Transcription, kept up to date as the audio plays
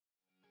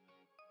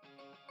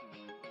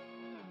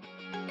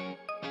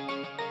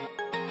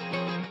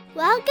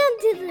Welcome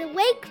to the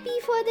Wake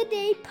Before the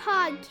Day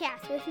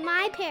podcast with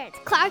my parents,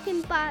 Clark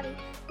and Bobby.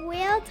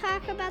 We'll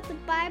talk about the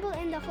Bible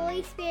and the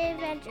Holy Spirit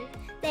adventures.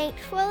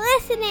 Thanks for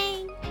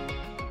listening.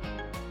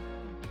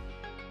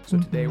 So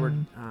today we're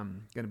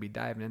going to be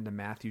diving into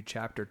Matthew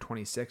chapter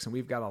 26, and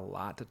we've got a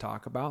lot to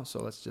talk about,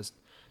 so let's just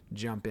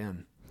jump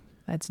in.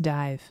 Let's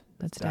dive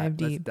deep. Let's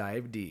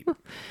dive deep.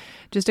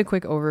 Just a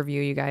quick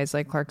overview, you guys.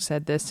 Like Clark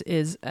said, this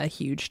is a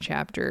huge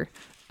chapter.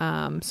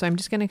 So I'm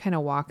just going to kind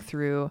of walk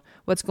through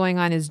what's going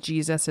on. Is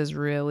Jesus is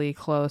really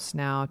close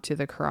now to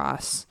the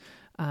cross,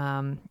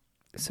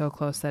 so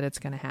close that it's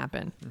going to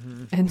happen.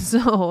 Mm-hmm. And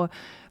so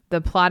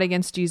the plot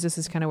against Jesus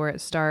is kind of where it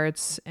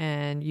starts,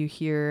 and you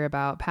hear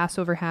about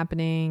Passover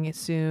happening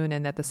soon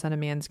and that the Son of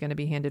Man's going to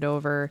be handed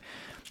over.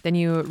 Then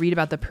you read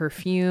about the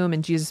perfume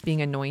and Jesus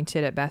being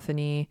anointed at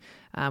Bethany.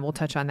 We'll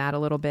touch on that a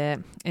little bit.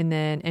 And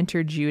then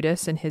enter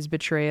Judas and his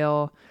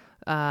betrayal.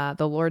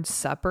 The Lord's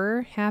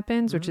Supper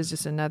happens, which is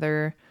just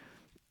another,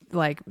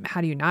 like,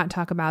 how do you not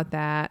talk about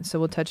that? So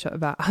we'll touch on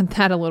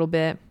that a little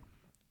bit.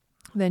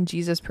 Then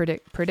Jesus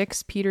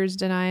predicts Peter's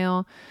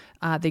denial.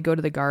 They go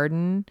to the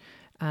garden.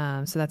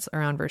 So that's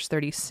around verse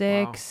 36.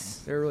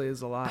 Wow. There really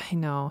is a lot. I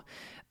know.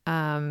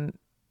 And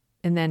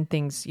then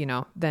things,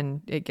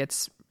 then it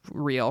gets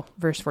real.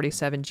 Verse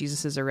 47,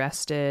 Jesus is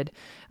arrested.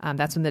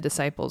 That's when the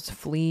disciples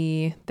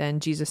flee. Then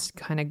Jesus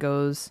kind of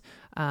goes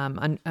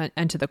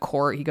into the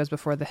court. He goes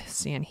before the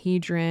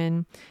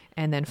Sanhedrin.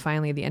 And then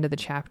finally, the end of the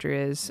chapter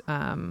is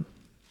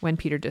when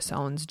Peter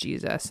disowns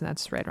Jesus. And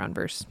that's right around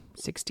verse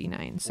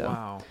 69. So,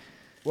 wow.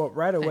 Well,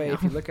 right away,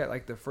 if you look at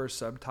like the first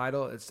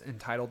subtitle, it's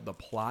entitled The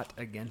Plot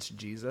Against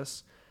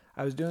Jesus.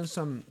 I was doing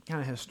some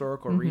kind of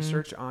historical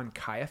research on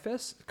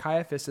Caiaphas.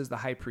 Caiaphas is the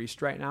high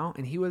priest right now,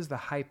 and he was the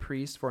high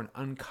priest for an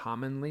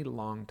uncommonly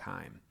long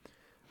time,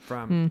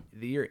 from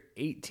the year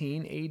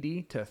 18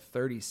 AD to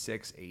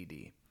 36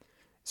 AD.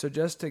 So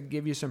just to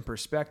give you some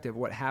perspective,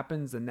 what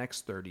happens the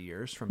next 30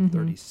 years, from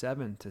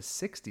 37 to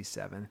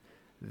 67,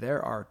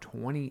 there are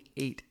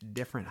 28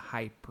 different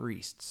high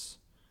priests.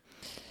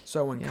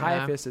 So when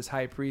Caiaphas is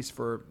high priest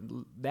for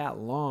that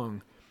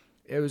long,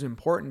 it was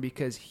important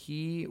because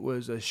he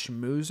was a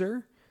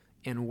schmoozer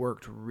and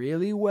worked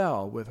really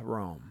well with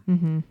Rome.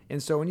 Mm-hmm.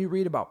 And so when you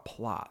read about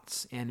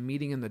plots and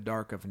meeting in the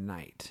dark of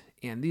night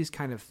and these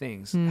kind of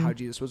things, how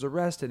Jesus was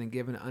arrested and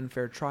given an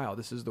unfair trial,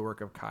 this is the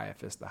work of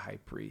Caiaphas, the high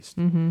priest.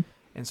 Mm-hmm.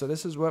 And so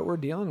this is what we're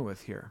dealing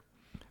with here.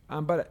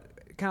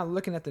 But kind of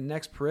looking at the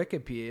next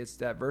pericope, it's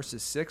that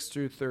verses 6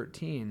 through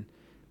 13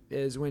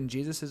 is when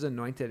Jesus is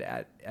anointed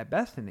at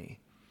Bethany.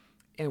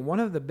 And one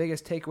of the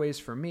biggest takeaways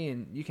for me,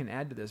 and you can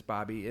add to this,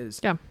 Bobby, is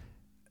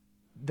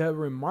the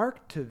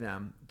remark to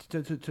them,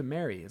 to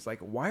Mary, is like,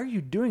 why are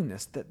you doing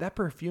this? That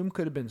perfume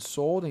could have been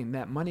sold and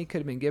that money could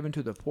have been given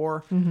to the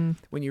poor. Mm-hmm.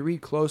 When you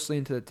read closely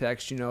into the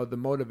text, the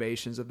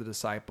motivations of the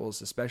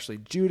disciples, especially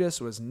Judas,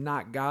 was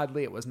not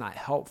godly. It was not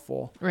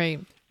helpful. Right.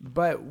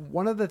 But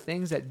one of the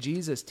things that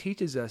Jesus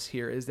teaches us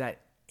here is that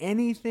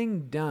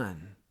anything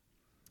done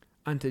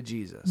unto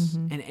Jesus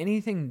and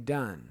anything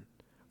done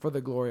for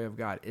the glory of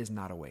God is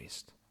not a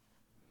waste.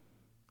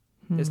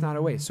 It's not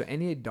a waste. So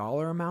any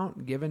dollar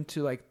amount given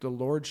to like the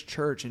Lord's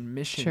church and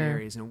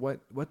missionaries and what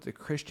the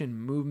Christian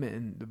movement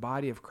and the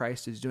body of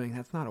Christ is doing,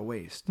 that's not a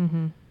waste.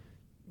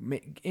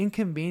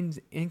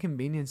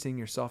 Inconveniencing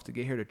yourself to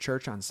get here to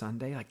church on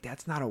Sunday, like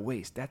that's not a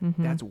waste.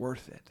 That's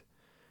worth it.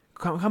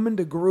 Coming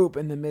to group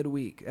in the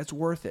midweek, that's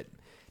worth it.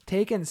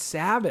 Taking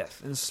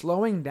Sabbath and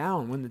slowing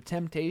down when the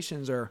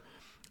temptations are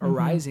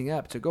rising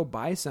up to go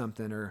buy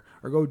something or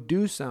go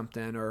do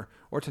something or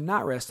to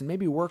not rest and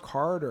maybe work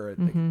harder.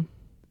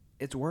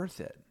 It's worth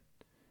it.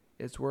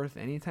 It's worth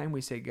anytime we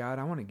say, God,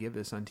 I want to give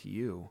this unto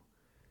you.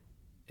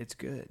 It's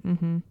good.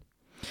 Mm-hmm.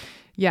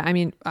 Yeah. I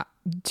mean,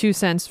 2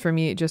 cents for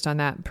me just on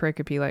that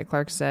pericope, like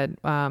Clark said,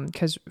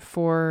 because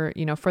for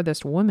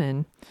this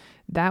woman,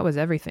 that was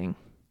everything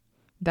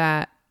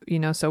that,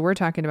 so we're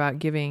talking about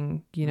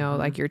giving,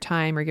 like your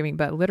time or giving,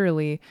 but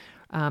literally,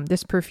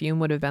 this perfume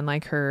would have been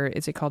like her,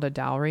 is it called a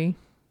dowry?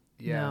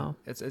 Yeah. No.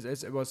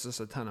 It was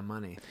just a ton of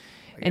money.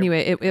 Like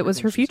anyway, it was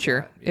her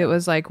future. It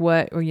was like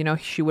what,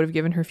 she would have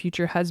given her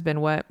future husband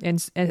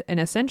and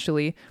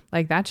essentially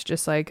like, that's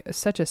just like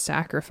such a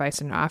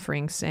sacrifice and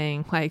offering,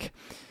 saying like,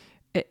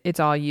 it's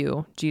all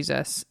you,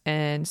 Jesus.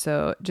 And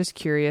so just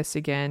curious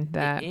again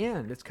that.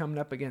 And it's coming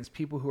up against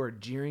people who are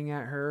jeering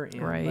at her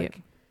and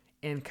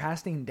and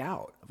casting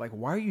doubt of like,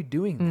 why are you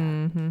doing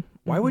that?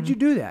 Why would you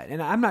do that?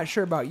 And I'm not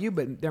sure about you,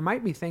 but there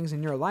might be things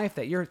in your life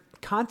that you're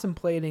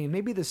contemplating, and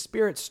maybe the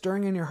Spirit's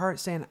stirring in your heart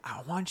saying,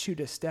 I want you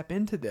to step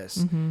into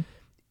this.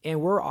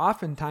 And we're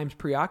oftentimes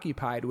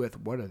preoccupied with,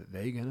 what are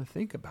they going to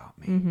think about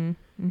me?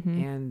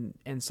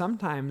 And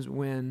sometimes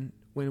when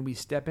we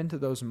step into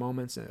those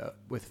moments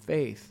with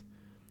faith,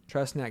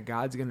 trusting that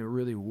God's going to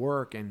really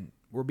work and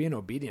we're being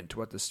obedient to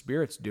what the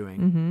Spirit's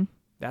doing,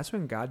 that's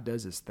when God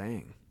does his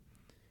thing.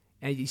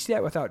 And you see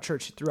that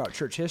throughout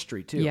church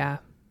history too. Yeah,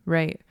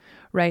 right.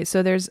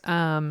 So there's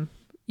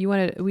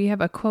we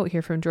have a quote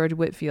here from George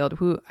Whitefield,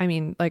 who, I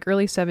mean, like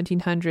early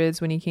 1700s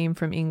when he came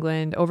from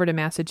England over to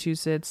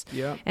Massachusetts.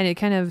 Yeah. And it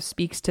kind of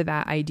speaks to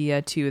that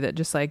idea too, that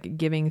just like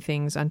giving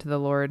things unto the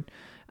Lord,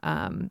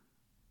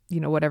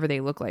 whatever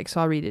they look like.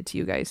 So I'll read it to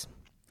you guys.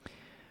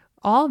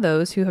 All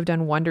those who have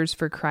done wonders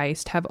for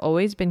Christ have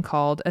always been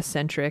called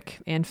eccentric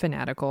and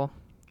fanatical,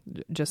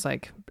 just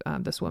like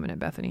this woman at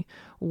Bethany.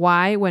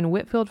 Why, when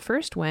Whitefield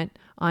first went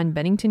on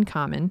Bennington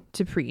Common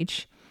to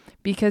preach,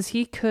 because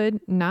he could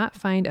not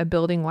find a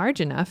building large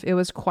enough, it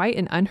was quite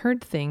an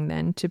unheard thing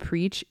then to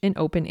preach in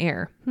open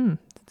air.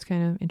 That's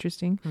kind of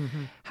interesting.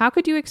 Mm-hmm. How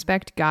could you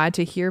expect God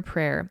to hear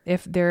prayer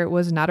if there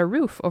was not a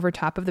roof over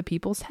top of the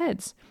people's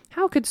heads?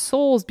 How could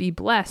souls be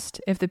blessed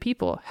if the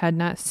people had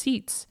not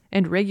seats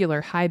and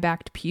regular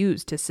high-backed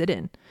pews to sit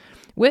in?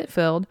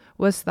 Whitefield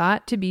was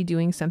thought to be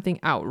doing something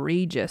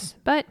outrageous,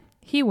 but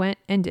he went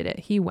and did it.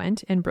 He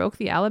went and broke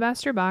the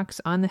alabaster box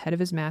on the head of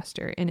his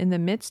master, and in the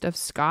midst of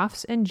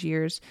scoffs and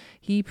jeers,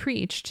 he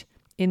preached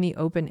in the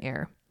open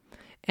air.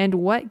 And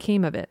what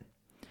came of it?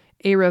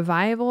 A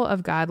revival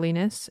of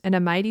godliness and a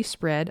mighty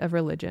spread of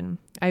religion.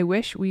 I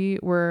wish we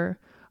were,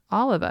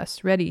 all of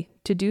us, ready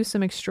to do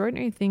some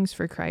extraordinary things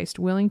for Christ,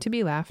 willing to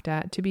be laughed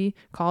at, to be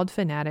called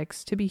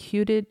fanatics, to be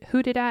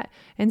hooted at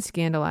and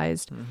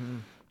scandalized,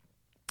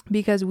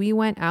 because we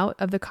went out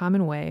of the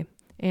common way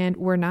and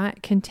were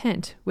not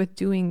content with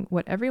doing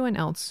what everyone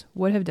else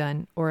would have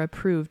done or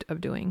approved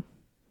of doing.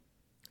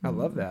 I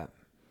love that.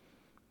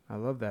 I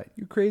love that.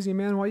 You crazy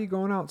man, why are you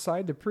going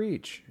outside to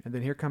preach? And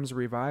then here comes a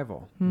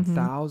revival. Mm-hmm.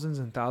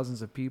 And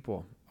thousands of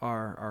people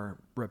are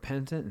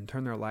repentant and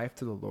turn their life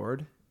to the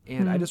Lord.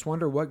 And I just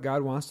wonder what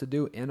God wants to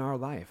do in our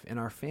life, in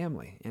our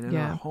family, and in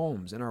our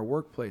homes, in our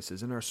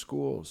workplaces, in our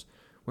schools,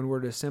 when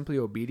we're just simply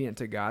obedient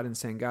to God and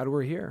saying, God,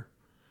 we're here.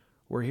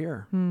 We're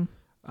here.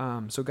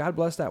 So God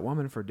bless that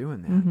woman for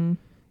doing that. Mm-hmm.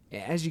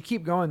 As you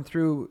keep going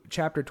through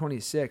chapter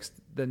 26,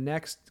 the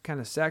next kind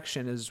of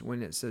section is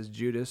when it says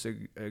Judas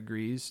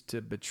agrees to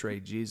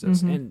betray Jesus.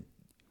 Mm-hmm. And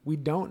we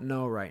don't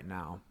know right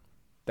now,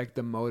 like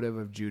the motive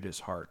of Judas'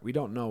 heart. We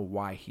don't know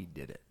why he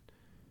did it.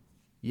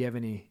 You have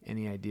any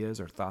ideas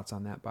or thoughts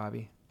on that,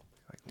 Bobby?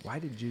 Like, why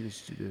did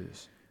Judas do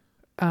this?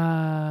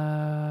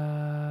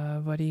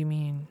 What do you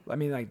mean? I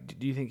mean, like,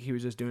 do you think he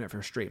was just doing it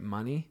for straight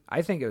money?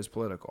 I think it was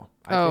political.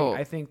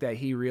 I think that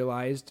he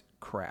realized,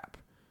 crap,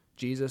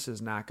 Jesus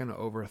is not going to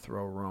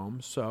overthrow Rome,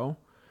 so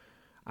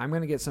I'm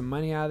going to get some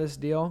money out of this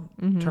deal,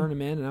 turn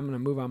him in, and I'm going to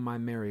move on my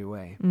merry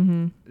way.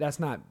 Mm-hmm. That's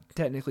not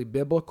technically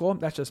biblical.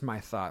 That's just my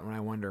thought when I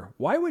wonder,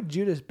 why would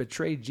Judas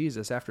betray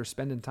Jesus after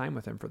spending time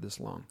with him for this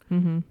long?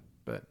 Mm-hmm.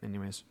 But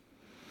anyways.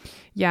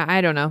 Yeah,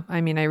 I don't know.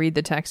 I mean, I read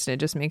the text and it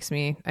just makes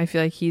me, I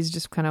feel like he's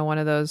just kind of one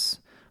of those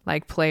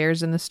like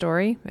players in the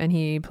story, and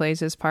he plays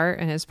his part,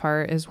 and his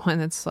part is one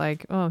that's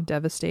like,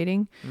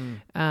 devastating.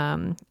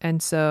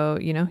 And so,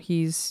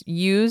 he's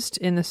used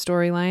in the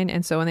storyline.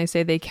 And so when they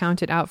say they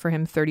counted out for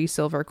him 30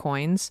 silver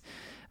coins,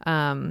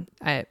 I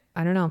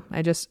don't know.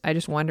 I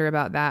just wonder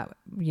about that,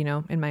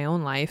 in my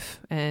own life.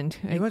 And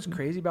what's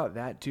crazy about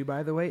that too,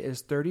 by the way,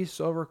 is 30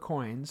 silver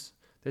coins.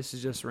 This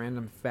is just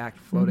random fact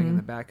floating in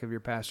the back of your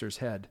pastor's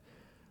head,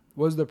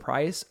 was the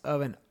price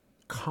of an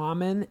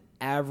common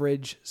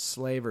average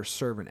slave or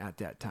servant at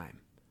that time.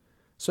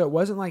 So it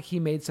wasn't like he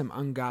made some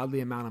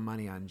ungodly amount of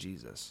money on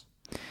Jesus.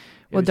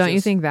 Well, don't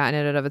you think that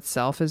in and of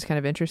itself is kind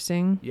of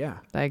interesting? Yeah.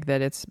 Like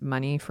that it's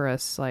money for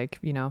us, like,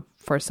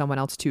 for someone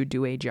else to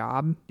do a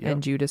job,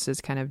 and Judas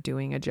is kind of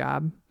doing a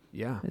job.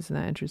 Yeah. Isn't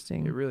that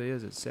interesting? It really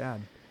is. It's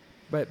sad.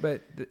 But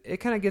it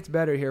kind of gets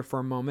better here for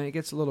a moment. It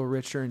gets a little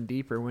richer and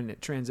deeper when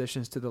it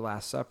transitions to the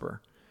Last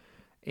Supper.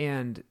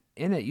 And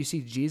in it, you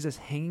see Jesus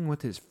hanging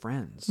with his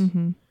friends.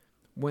 Mm-hmm.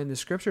 When the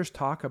scriptures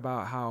talk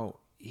about how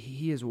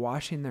he is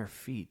washing their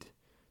feet,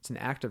 it's an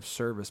act of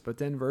service. But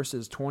then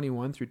verses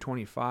 21 through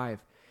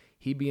 25,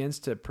 he begins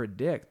to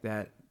predict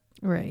that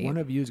one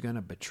of you is going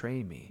to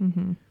betray me.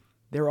 Mm-hmm.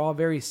 They're all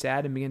very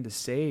sad and begin to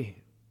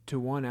say to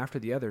one after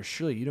the other,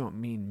 surely you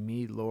don't mean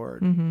me,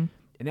 Lord. Mm-hmm.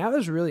 And that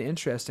was really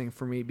interesting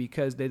for me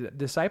because the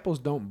disciples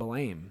don't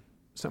blame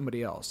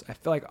somebody else. I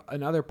feel like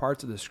in other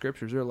parts of the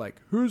scriptures, they're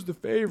like, who's the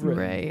favorite?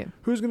 Right.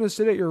 Who's going to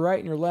sit at your right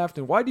and your left?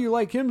 And why do you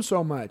like him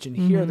so much? And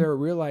here they're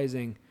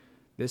realizing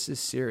this is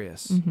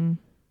serious. Mm-hmm.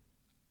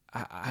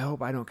 I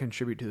hope I don't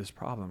contribute to this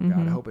problem,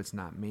 God. I hope it's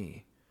not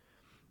me.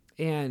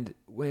 And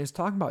when it's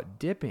talking about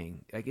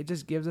dipping, like it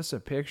just gives us a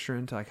picture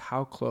into like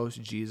how close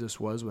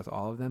Jesus was with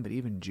all of them, but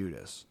even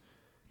Judas.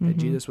 That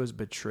Jesus was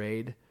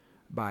betrayed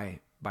by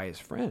his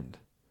friend.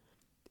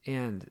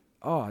 And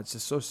it's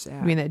just so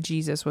sad. I mean that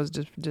Jesus was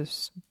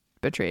just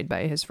betrayed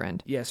by his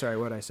friend. Yeah, sorry,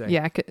 what did I say?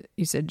 Yeah,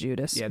 you said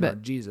Judas. Yeah, but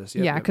no, Jesus.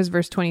 Yep, because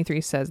verse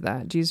 23 says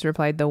that. Jesus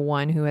replied, the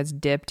one who has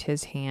dipped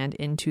his hand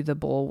into the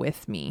bowl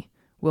with me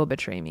will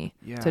betray me.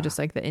 Yeah. So just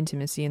like the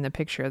intimacy in the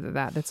picture of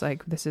that's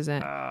like, this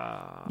isn't,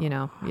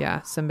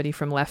 somebody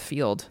from left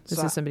field.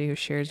 This is somebody who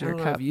shares your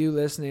cup. If you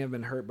listening have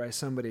been hurt by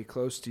somebody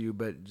close to you,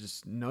 but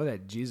just know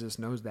that Jesus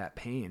knows that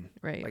pain.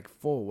 Right. Like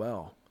full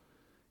well.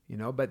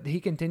 But he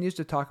continues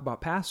to talk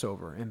about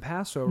Passover, and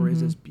Passover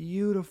is this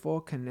beautiful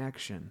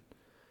connection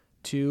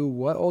to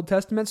what Old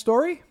Testament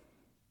story?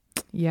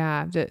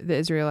 Yeah, the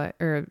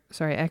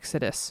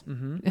Exodus.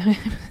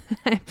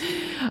 Mm-hmm.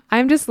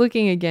 I'm just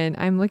looking again.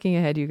 I'm looking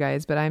ahead, you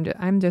guys, but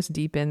I'm just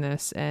deep in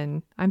this,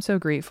 and I'm so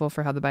grateful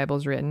for how the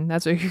Bible's written.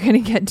 That's what you're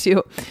going to get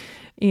to.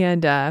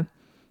 And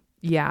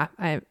yeah,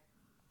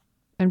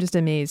 I'm just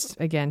amazed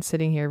again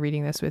sitting here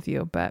reading this with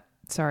you. But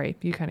sorry,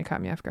 you kind of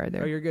caught me off guard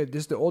there. Oh, you're good.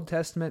 Just the Old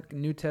Testament,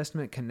 New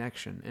Testament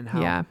connection, and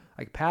how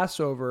like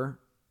Passover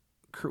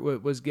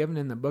was given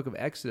in the book of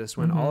Exodus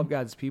when all of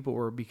God's people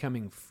were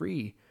becoming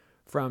free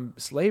from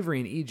slavery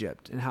in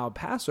Egypt, and how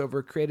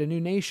Passover created a new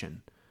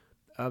nation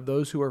of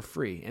those who are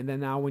free. And then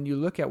now when you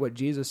look at what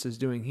Jesus is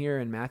doing here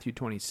in Matthew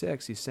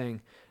 26, he's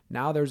saying,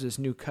 now there's this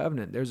new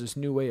covenant, there's this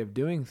new way of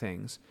doing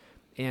things.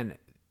 And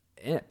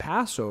at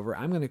Passover,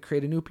 I'm going to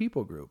create a new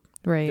people group.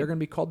 Right. They're going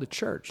to be called the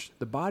church,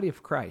 the body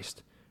of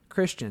Christ,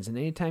 Christians. And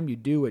anytime you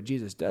do what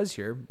Jesus does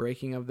here,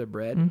 breaking of the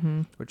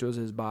bread, which was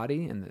his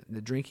body, and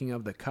the drinking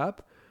of the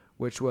cup,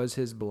 which was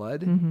his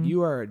blood,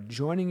 you are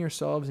joining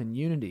yourselves in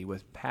unity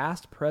with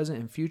past, present,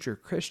 and future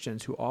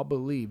Christians who all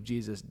believe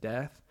Jesus'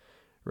 death,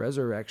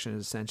 resurrection,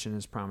 ascension,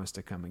 is promised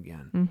to come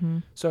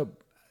again. So,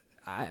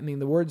 I mean,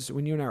 the words,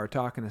 when you and I were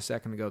talking a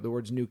second ago, the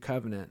words new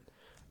covenant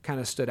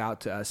kind of stood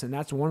out to us. And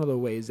that's one of the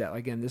ways that,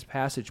 again, this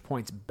passage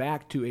points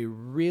back to a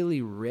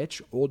really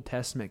rich Old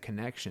Testament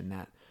connection,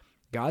 that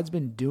God's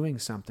been doing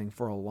something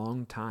for a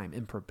long time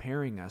and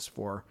preparing us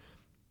for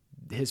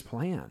his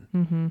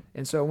plan.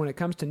 And so when it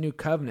comes to new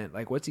covenant,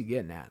 like, what's he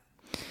getting at?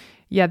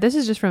 Yeah, this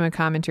is just from a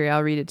commentary.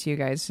 I'll read it to you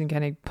guys and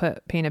kind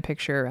of paint a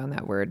picture around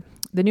that word.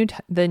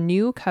 The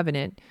new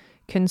covenant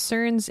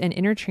concerns an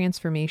inner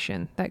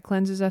transformation that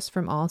cleanses us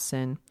from all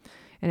sin.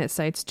 And it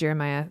cites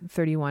Jeremiah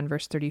 31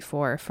 verse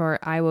 34, for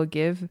I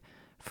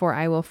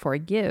will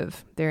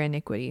forgive their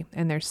iniquity,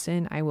 and their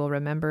sin I will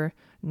remember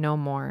no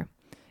more.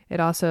 It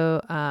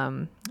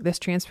also, this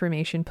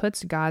transformation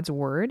puts God's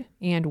word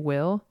and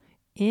will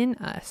in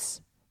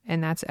us.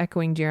 And that's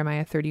echoing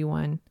Jeremiah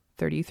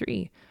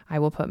 31:33. I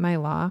will put my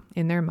law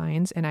in their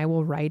minds, and I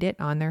will write it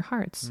on their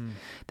hearts.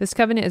 This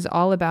covenant is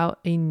all about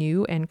a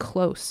new and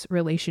close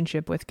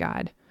relationship with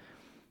God.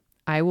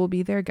 I will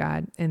be their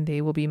God, and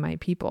they will be my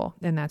people.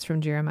 And that's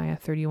from Jeremiah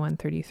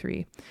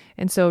 31:33.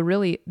 And so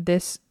really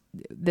this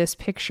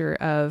picture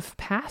of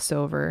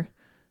Passover,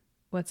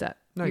 what's that?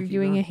 No, You're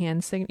doing a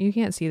hand signal. You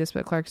can't see this,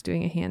 but Clark's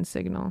doing a hand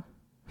signal.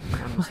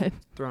 I'm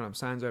throwing up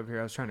signs over here.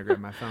 I was trying to grab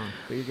my phone,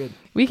 but you're good.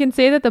 We can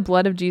say that the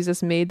blood of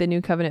Jesus made the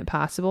new covenant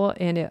possible,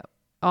 and it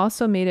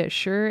also made it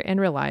sure and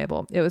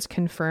reliable. It was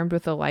confirmed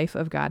with the life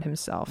of God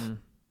himself.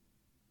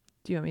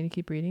 Do you want me to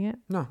keep reading it?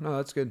 No,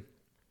 that's good.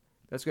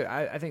 That's good.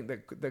 I think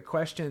the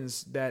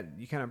questions that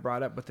you kind of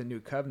brought up with the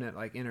new covenant,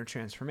 like inner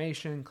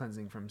transformation,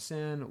 cleansing from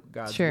sin,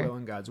 God's will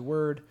and God's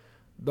word,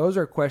 those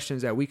are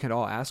questions that we can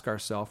all ask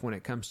ourselves when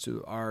it comes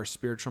to our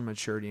spiritual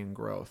maturity and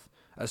growth,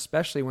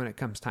 especially when it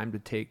comes time to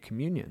take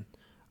communion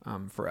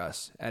for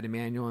us at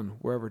Emmanuel and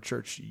wherever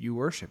church you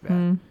worship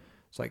at.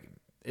 It's like,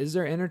 is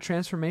there inner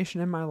transformation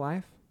in my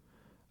life?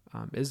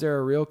 Is there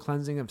a real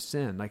cleansing of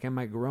sin? Like, am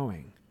I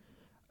growing?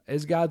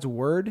 Is God's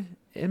word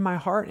in my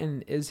heart,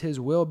 and is his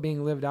will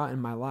being lived out in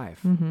my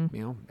life?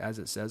 As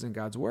it says in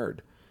God's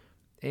word.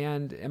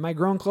 And am I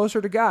growing closer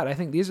to God? I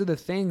think these are the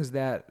things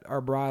that are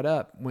brought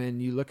up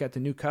when you look at the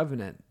new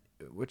covenant,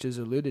 which is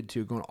alluded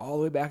to, going all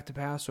the way back to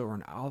Passover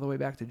and all the way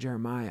back to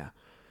Jeremiah,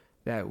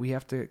 that we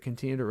have to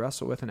continue to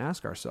wrestle with and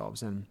ask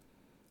ourselves. And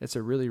it's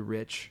a really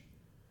rich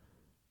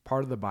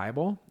part of the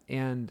Bible,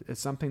 and it's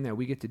something that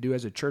we get to do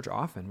as a church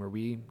often, where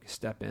we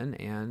step in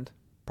and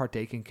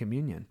partake in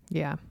communion.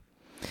 Yeah.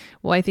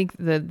 Well, I think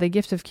the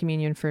gift of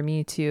communion for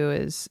me too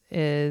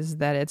is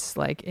that it's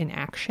like in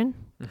action.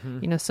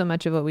 So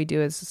much of what we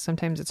do is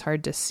sometimes it's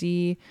hard to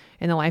see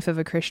in the life of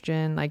a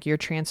Christian, like your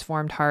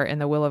transformed heart and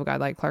the will of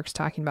God, like Clark's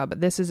talking about.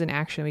 But this is an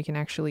action we can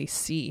actually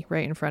see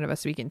right in front of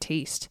us. We can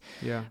taste.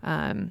 Yeah.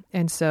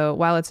 And so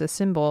while it's a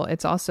symbol,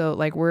 it's also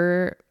like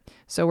we're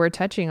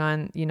touching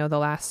on, the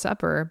Last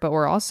Supper, but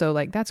we're also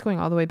like, that's going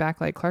all the way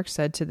back, like Clark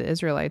said, to the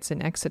Israelites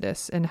in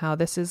Exodus, and how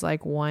this is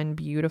like one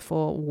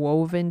beautiful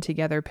woven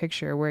together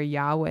picture where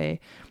Yahweh,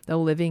 the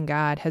living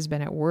God, has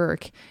been at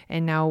work.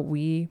 And now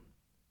we,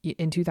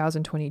 in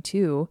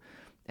 2022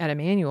 at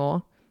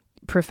Emmanuel,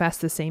 profess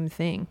the same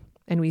thing,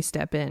 and we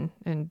step in.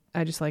 And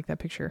I just like that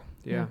picture.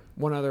 Yeah.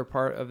 One other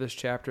part of this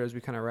chapter as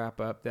we kind of wrap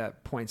up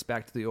that points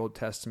back to the Old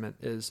Testament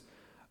is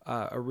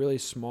a really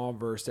small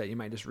verse that you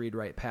might just read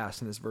right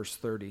past, in this verse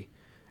 30.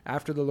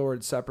 After the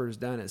Lord's Supper is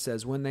done, it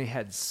says, when they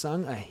had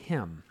sung a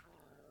hymn,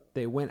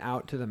 they went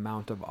out to the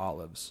Mount of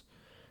Olives.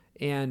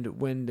 And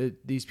when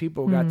these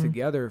people got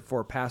together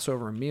for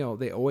Passover meal,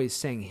 they always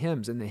sang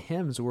hymns, and the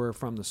hymns were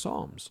from the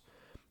Psalms.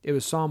 It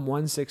was Psalm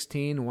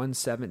 116,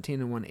 117,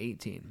 and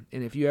 118.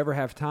 And if you ever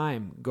have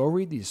time, go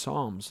read these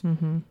Psalms.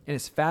 And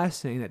it's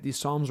fascinating that these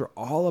Psalms are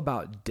all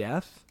about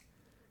death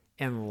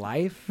and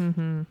life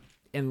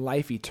and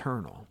life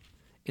eternal.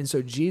 And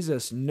so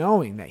Jesus,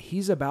 knowing that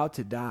he's about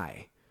to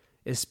die,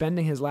 is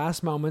spending his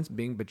last moments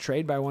being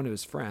betrayed by one of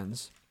his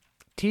friends,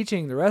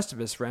 teaching the rest of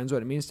his friends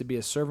what it means to be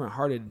a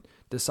servant-hearted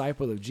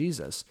disciple of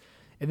Jesus.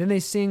 And then they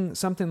sing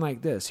something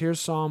like this. Here's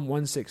Psalm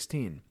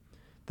 116.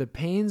 The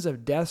pains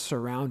of death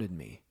surrounded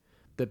me.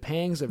 The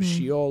pangs of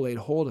Sheol laid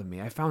hold of me.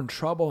 I found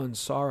trouble and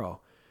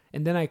sorrow.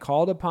 And then I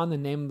called upon the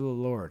name of the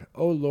Lord.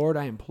 O Lord,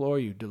 I implore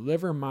you,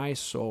 deliver my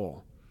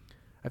soul.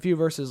 A few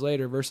verses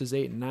later, verses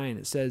 8 and 9,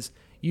 it says,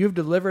 you have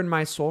delivered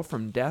my soul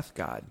from death,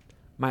 God,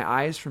 my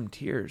eyes from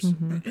tears,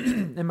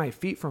 and my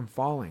feet from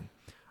falling.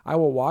 I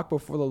will walk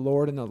before the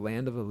Lord in the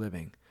land of the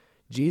living.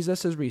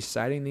 Jesus is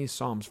reciting these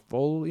psalms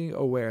fully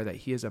aware that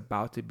he is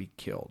about to be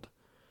killed.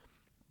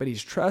 But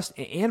he's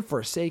trusted and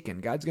forsaken.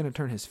 God's going to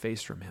turn his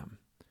face from him.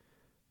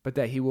 But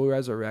that he will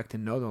resurrect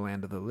and know the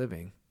land of the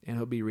living, and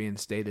he'll be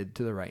reinstated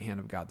to the right hand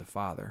of God the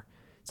Father.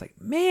 It's like,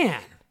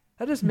 man,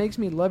 that just makes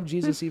me love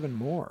Jesus even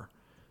more.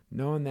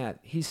 Knowing that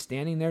he's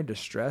standing there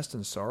distressed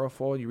and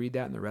sorrowful. You read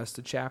that in the rest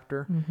of the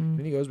chapter.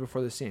 Then he goes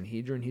before the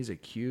Sanhedrin. He's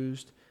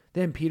accused.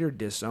 Then Peter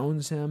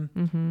disowns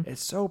him.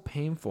 It's so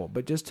painful.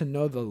 But just to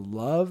know the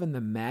love and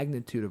the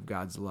magnitude of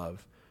God's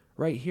love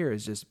right here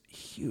is just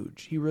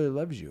huge. He really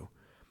loves you.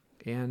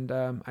 And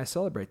I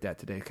celebrate that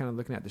today, kind of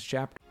looking at this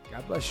chapter.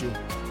 God bless you.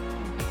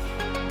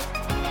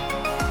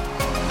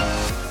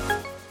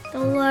 The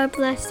Lord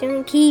bless you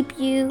and keep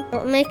you.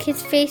 Make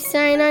his face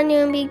shine on you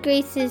and be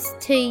gracious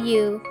to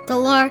you. The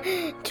Lord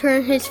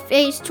turn his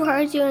face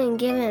towards you and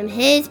give him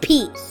his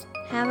peace.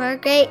 Have a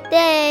great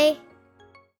day.